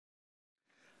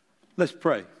Let's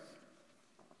pray.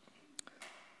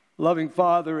 Loving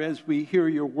Father, as we hear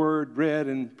your word read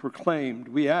and proclaimed,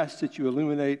 we ask that you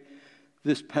illuminate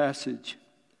this passage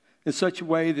in such a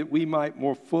way that we might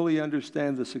more fully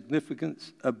understand the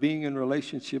significance of being in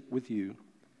relationship with you.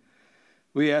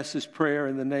 We ask this prayer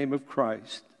in the name of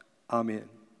Christ. Amen.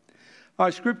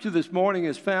 Our scripture this morning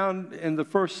is found in the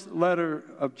first letter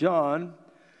of John.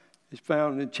 It's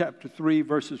found in chapter 3,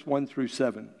 verses 1 through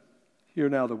 7. Hear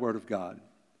now the word of God.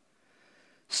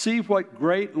 See what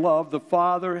great love the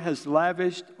Father has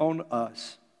lavished on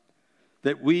us,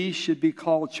 that we should be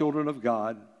called children of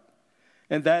God,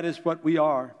 and that is what we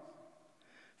are.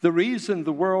 The reason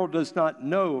the world does not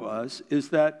know us is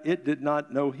that it did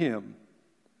not know him.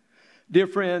 Dear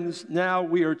friends, now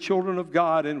we are children of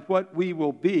God, and what we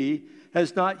will be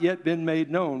has not yet been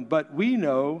made known. But we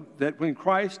know that when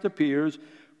Christ appears,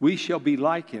 we shall be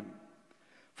like him,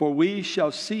 for we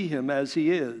shall see him as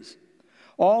he is.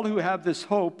 All who have this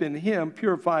hope in him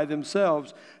purify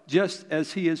themselves just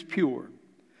as he is pure.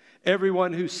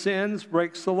 Everyone who sins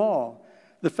breaks the law.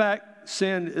 The fact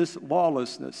sin is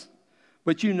lawlessness.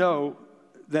 But you know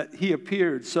that he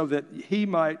appeared so that he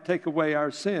might take away our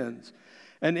sins.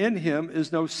 And in him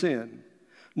is no sin.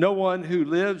 No one who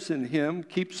lives in him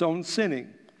keeps on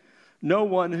sinning. No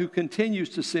one who continues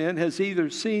to sin has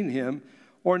either seen him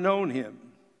or known him.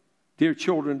 Dear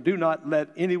children, do not let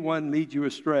anyone lead you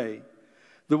astray.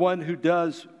 The one who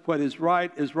does what is right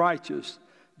is righteous,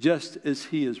 just as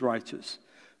he is righteous.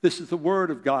 This is the word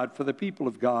of God for the people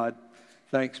of God.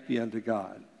 Thanks be unto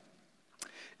God.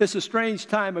 It's a strange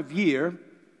time of year,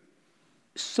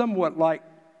 somewhat like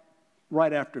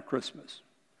right after Christmas.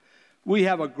 We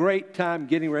have a great time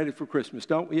getting ready for Christmas,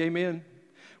 don't we? Amen?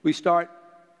 We start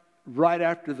right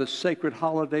after the sacred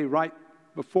holiday, right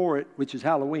before it, which is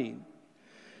Halloween.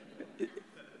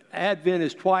 Advent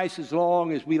is twice as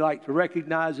long as we like to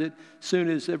recognize it. Soon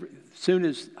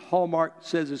as Hallmark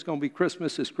says it's going to be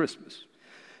Christmas, it's Christmas.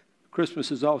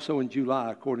 Christmas is also in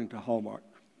July, according to Hallmark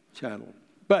Channel.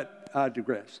 But I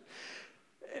digress.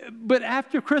 But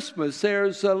after Christmas,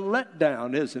 there's a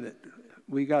letdown, isn't it?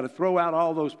 We got to throw out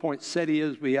all those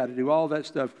poinsettias. We got to do all that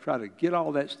stuff, try to get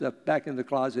all that stuff back in the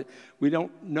closet. We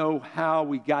don't know how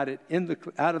we got it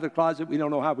out of the closet. We don't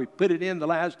know how we put it in the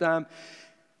last time.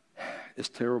 It's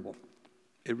terrible.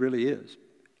 It really is.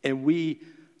 And we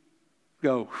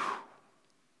go, whew,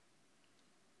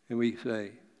 and we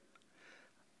say,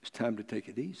 it's time to take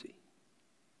it easy.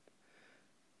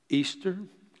 Easter,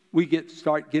 we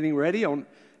start getting ready on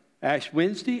Ash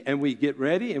Wednesday, and we get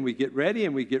ready, and we get ready,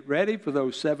 and we get ready for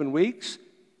those 7 weeks.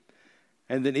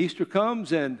 And then Easter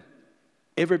comes, and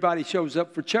everybody shows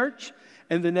up for church.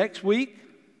 And the next week,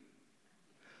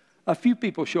 a few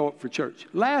people show up for church.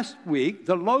 Last week,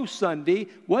 the low Sunday,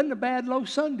 wasn't a bad low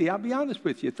Sunday, I'll be honest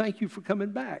with you. Thank you for coming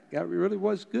back. That really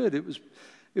was good. It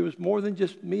was more than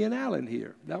just me and Alan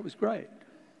here. That was great.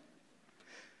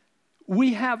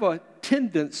 We have a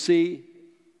tendency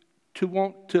to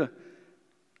want to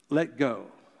let go,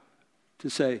 to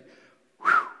say,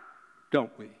 whew,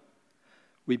 don't we?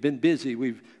 We've been busy.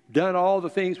 We've done all the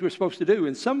things we're supposed to do.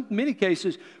 In many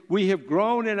cases, we have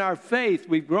grown in our faith.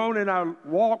 We've grown in our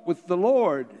walk with the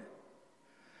Lord.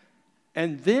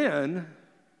 And then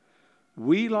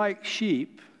we, like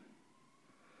sheep,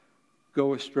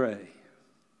 go astray.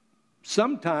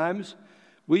 Sometimes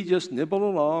we just nibble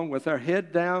along with our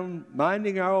head down,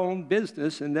 minding our own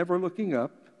business and never looking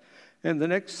up. And the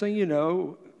next thing you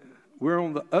know, we're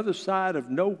on the other side of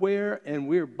nowhere and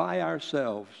we're by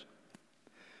ourselves.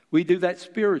 We do that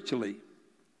spiritually,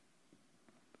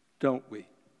 don't we?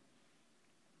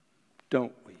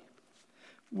 Don't we?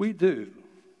 We do.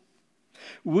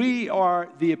 We are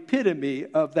the epitome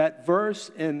of that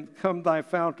verse in Come Thy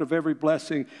Fount of Every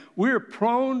Blessing. We're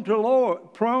prone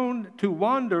to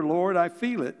wander, Lord, I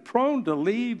feel it. Prone to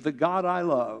leave the God I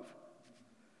love.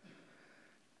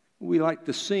 We like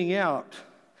to sing out,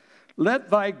 let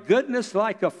thy goodness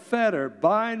like a fetter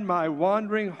bind my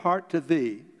wandering heart to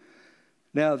thee.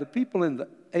 Now, the people in the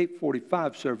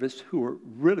 845 service who are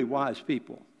really wise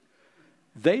people,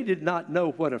 they did not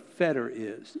know what a fetter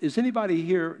is. Does anybody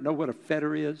here know what a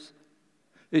fetter is?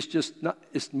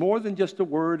 It's more than just a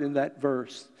word in that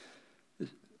verse.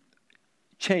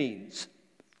 Chains.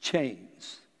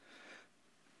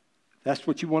 That's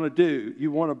what you want to do.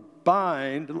 You want to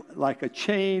bind like a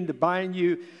chain to bind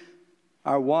you,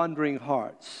 our wandering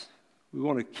hearts. We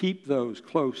want to keep those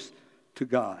close to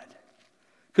God.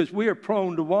 Because we are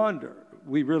prone to wander.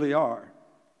 We really are.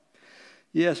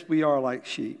 Yes, we are like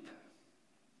sheep.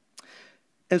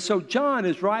 And so John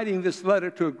is writing this letter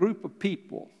to a group of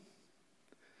people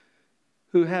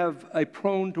who have a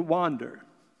prone to wander.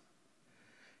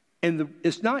 And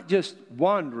it's not just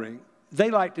wandering. They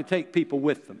like to take people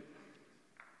with them.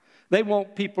 They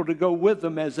want people to go with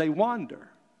them as they wander.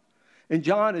 And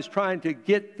John is trying to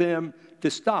get them to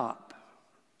stop,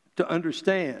 to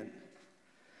understand.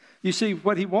 You see,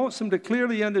 what he wants them to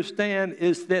clearly understand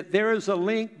is that there is a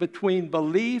link between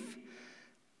belief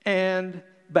and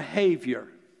behavior.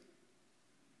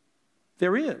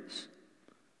 There is.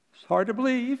 It's hard to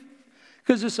believe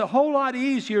because it's a whole lot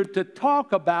easier to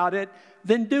talk about it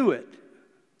than do it.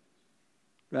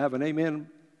 Do I have an amen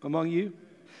among you?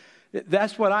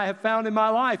 That's what I have found in my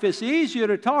life. It's easier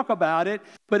to talk about it,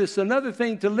 but it's another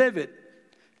thing to live it.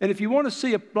 And if you want to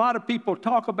see a lot of people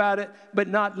talk about it but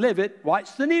not live it,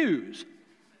 watch the news.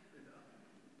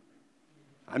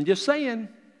 I'm just saying.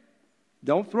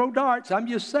 Don't throw darts. I'm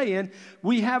just saying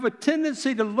we have a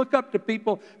tendency to look up to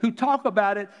people who talk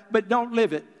about it but don't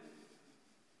live it.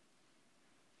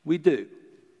 We do.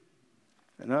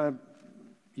 And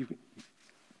you can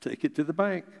take it to the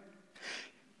bank.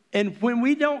 And when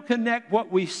we don't connect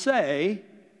what we say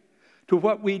to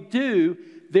what we do,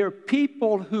 there are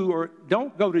people who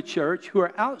don't go to church, who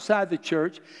are outside the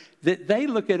church, that they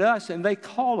look at us and they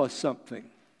call us something.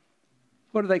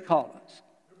 What do they call us?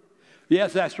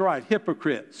 Yes, that's right,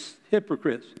 hypocrites.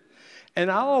 Hypocrites.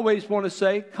 And I always want to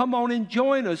say, come on and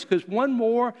join us, because one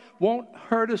more won't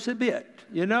hurt us a bit.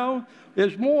 You know,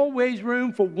 there's always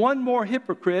room for one more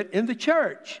hypocrite in the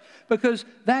church, because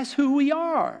that's who we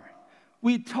are.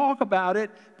 We talk about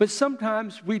it, but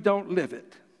sometimes we don't live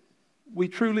it. We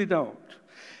truly don't.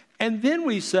 And then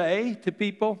we say to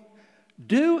people,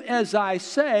 do as I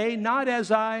say, not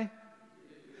as I.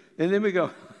 And then we go,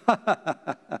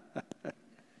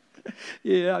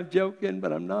 yeah, I'm joking,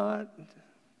 but I'm not.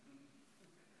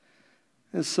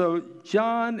 And so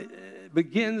John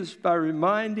begins by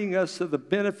reminding us of the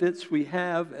benefits we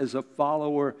have as a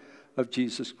follower of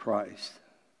Jesus Christ.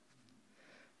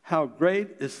 How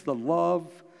great is the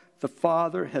love the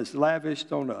Father has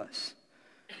lavished on us,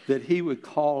 that he would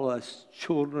call us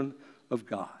children of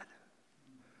God.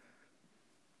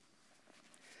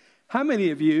 How many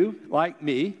of you, like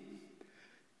me,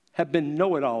 have been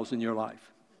know-it-alls in your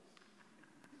life?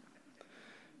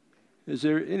 Is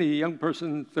there any young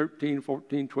person, 13,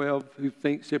 14, 12, who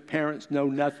thinks their parents know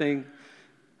nothing?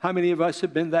 How many of us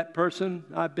have been that person?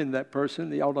 I've been that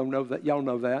person. Y'all don't know that. Y'all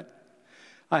know that.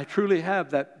 I truly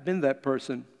have been that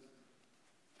person.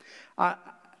 I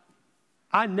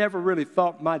never really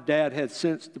thought my dad had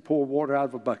sense to pour water out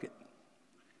of a bucket.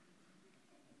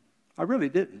 I really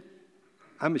didn't.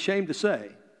 I'm ashamed to say.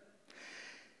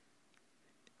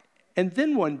 And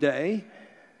then one day,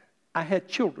 I had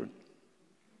children.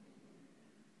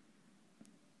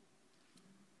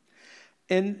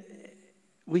 And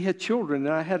we had children,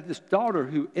 and I had this daughter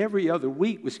who every other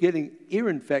week was getting ear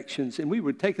infections, and we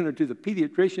were taking her to the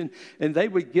pediatrician, and they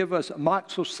would give us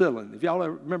amoxicillin. If y'all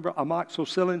remember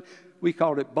amoxicillin, we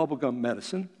called it bubblegum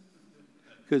medicine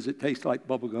because it tastes like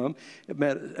bubblegum.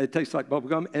 It tastes like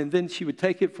bubblegum, and then she would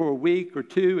take it for a week or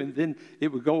two, and then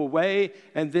it would go away,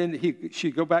 and then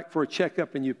she'd go back for a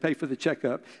checkup, and you'd pay for the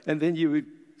checkup, and then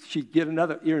she'd get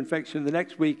another ear infection the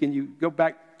next week, and you go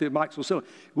back to amoxicillin.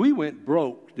 We went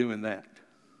broke doing that.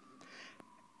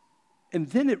 And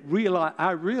then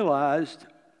I realized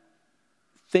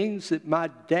things that my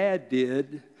dad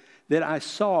did that I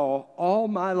saw all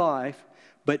my life,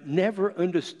 but never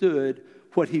understood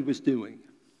what he was doing.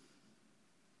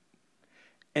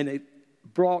 And it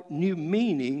brought new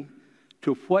meaning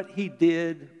to what he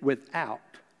did without,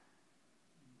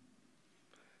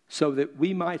 so that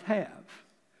we might have.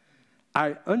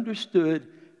 I understood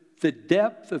the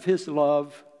depth of his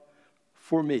love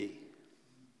for me.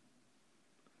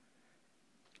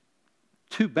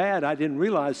 Too bad I didn't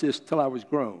realize this till I was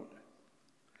grown.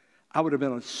 I would have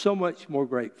been so much more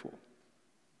grateful.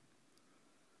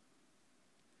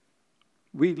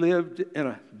 We lived in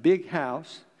a big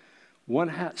house.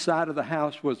 One side of the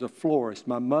house was a florist.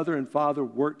 My mother and father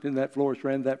worked in that florist,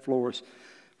 ran that florist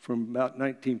from about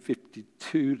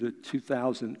 1952 to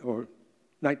 2000, or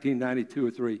 1992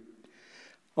 or 3.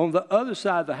 On the other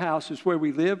side of the house is where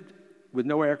we lived with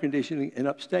no air conditioning and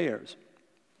upstairs.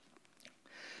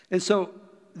 And so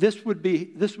this would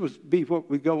be what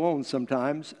would go on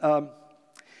sometimes.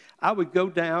 I would go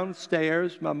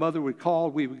downstairs. My mother would call.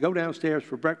 We would go downstairs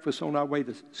for breakfast on our way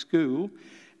to school.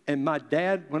 And my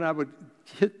dad, when I would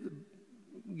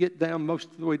get down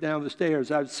most of the way down the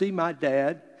stairs, I would see my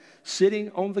dad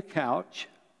sitting on the couch,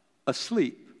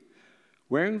 asleep,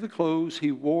 wearing the clothes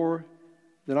he wore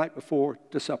the night before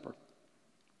to supper.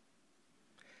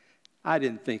 I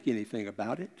didn't think anything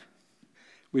about it.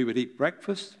 We would eat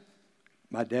breakfast.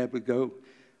 My dad would go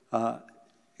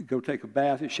go take a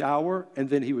bath, a shower, and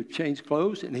then he would change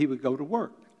clothes and he would go to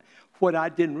work. What I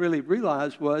didn't really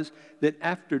realize was that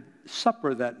after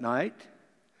supper that night,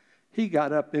 he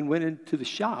got up and went into the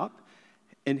shop,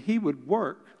 and he would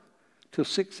work till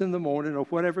 6 in the morning or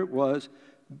whatever it was,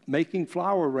 making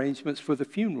flower arrangements for the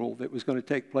funeral that was going to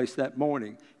take place that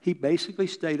morning. He basically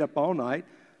stayed up all night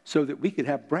so that we could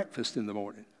have breakfast in the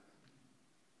morning.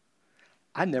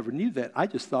 I never knew that. I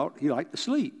just thought he liked to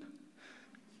sleep.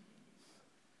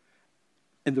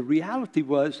 And the reality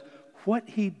was what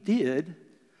he did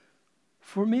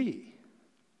for me.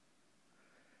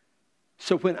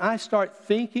 So when I start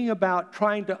thinking about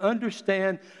trying to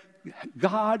understand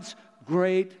God's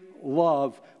great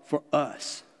love for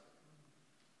us,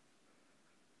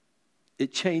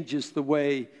 it changes the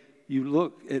way you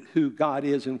look at who God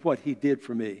is and what he did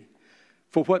for me.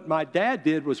 For what my dad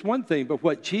did was one thing, but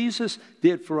what Jesus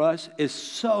did for us is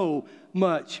so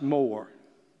much more.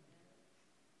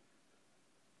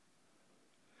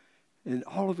 And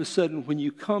all of a sudden, when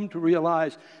you come to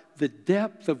realize the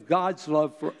depth of God's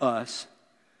love for us,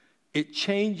 it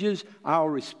changes our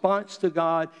response to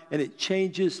God, and it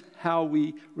changes how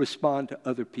we respond to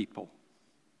other people.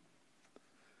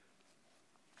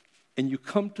 And you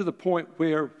come to the point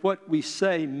where what we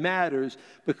say matters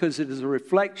because it is a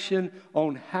reflection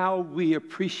on how we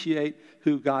appreciate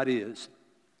who God is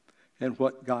and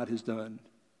what God has done.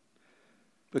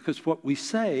 Because what we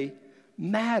say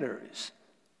matters.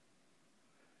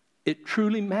 It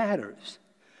truly matters.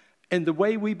 And the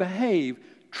way we behave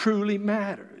truly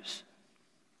matters.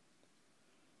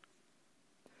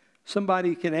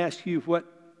 Somebody can ask you what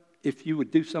if you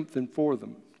would do something for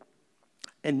them.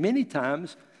 And many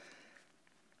times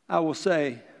I will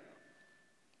say,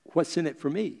 what's in it for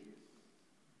me?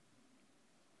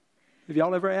 Have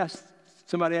y'all ever asked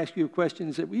somebody ask you a question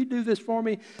and said, will you do this for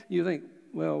me? You think,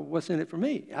 well, what's in it for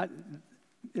me?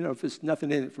 If there's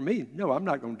nothing in it for me, no, I'm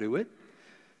not going to do it.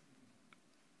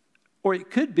 Or it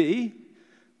could be,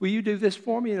 will you do this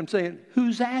for me? And I'm saying,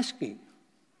 who's asking?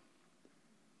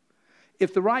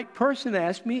 If the right person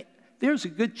asks me, there's a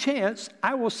good chance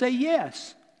I will say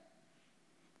yes.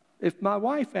 If my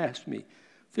wife asks me,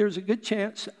 there's a good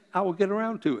chance I will get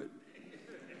around to it.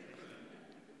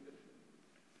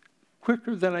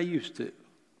 Quicker than I used to.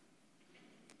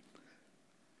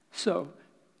 So,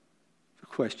 the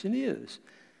question is,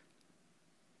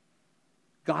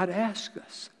 God asks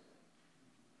us.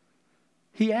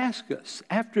 He asks us,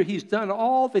 after he's done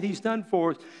all that he's done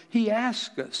for us, he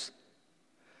asks us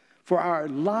for our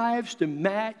lives to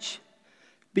match,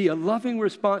 be a loving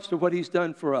response to what he's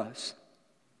done for us.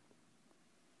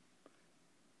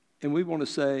 And we want to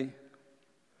say,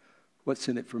 what's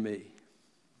in it for me?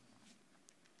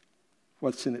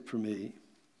 What's in it for me?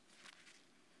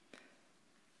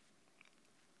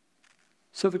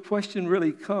 So the question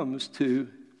really comes to,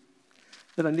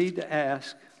 that I need to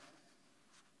ask,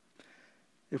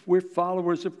 if we're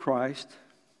followers of Christ,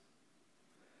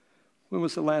 when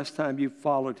was the last time you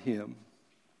followed him?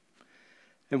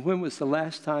 And when was the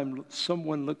last time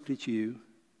someone looked at you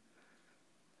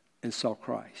and saw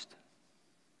Christ?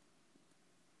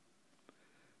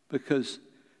 Because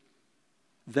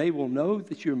they will know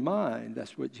that you're mine,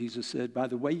 that's what Jesus said, by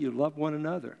the way you love one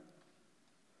another.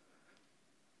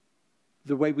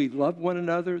 The way we love one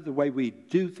another, the way we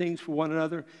do things for one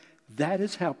another, that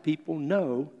is how people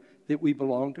know that we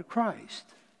belong to Christ.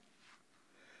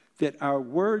 That our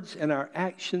words and our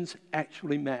actions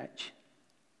actually match.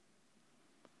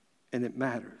 And it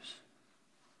matters.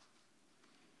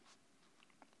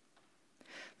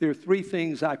 There are 3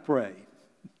 things I pray.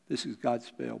 This is God's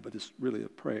spell, but it's really a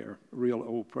prayer, a real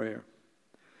old prayer.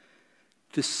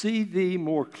 To see thee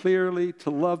more clearly, to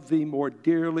love thee more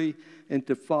dearly, and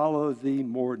to follow thee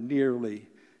more nearly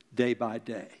day by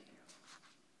day.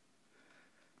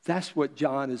 That's what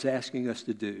John is asking us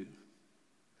to do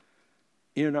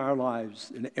in our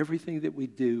lives, in everything that we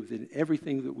do, in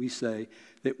everything that we say,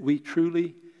 that we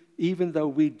truly, even though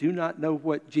we do not know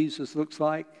what Jesus looks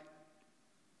like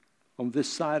on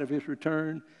this side of his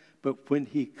return, but when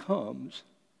he comes,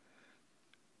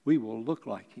 we will look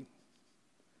like him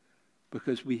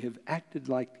because we have acted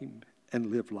like him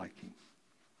and lived like him.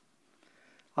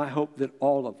 I hope that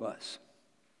all of us,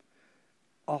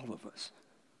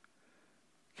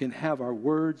 can have our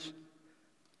words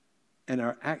and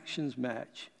our actions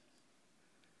match,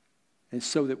 and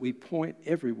so that we point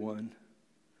everyone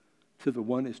to the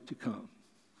one is to come,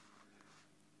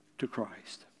 to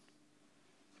Christ.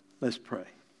 Let's pray.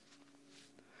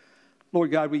 Lord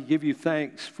God, we give you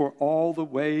thanks for all the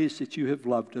ways that you have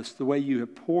loved us, the way you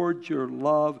have poured your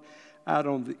love out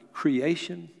on the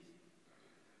creation.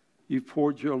 You've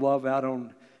poured your love out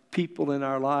on people in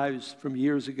our lives from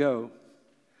years ago.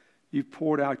 You've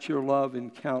poured out your love in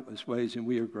countless ways, and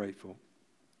we are grateful.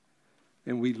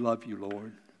 And we love you,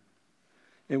 Lord.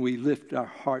 And we lift our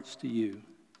hearts to you.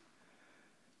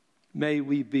 May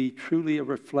we be truly a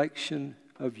reflection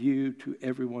of you to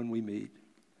everyone we meet.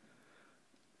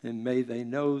 And may they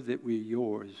know that we're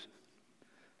yours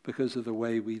because of the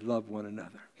way we love one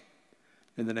another.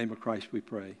 In the name of Christ we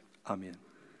pray. Amen.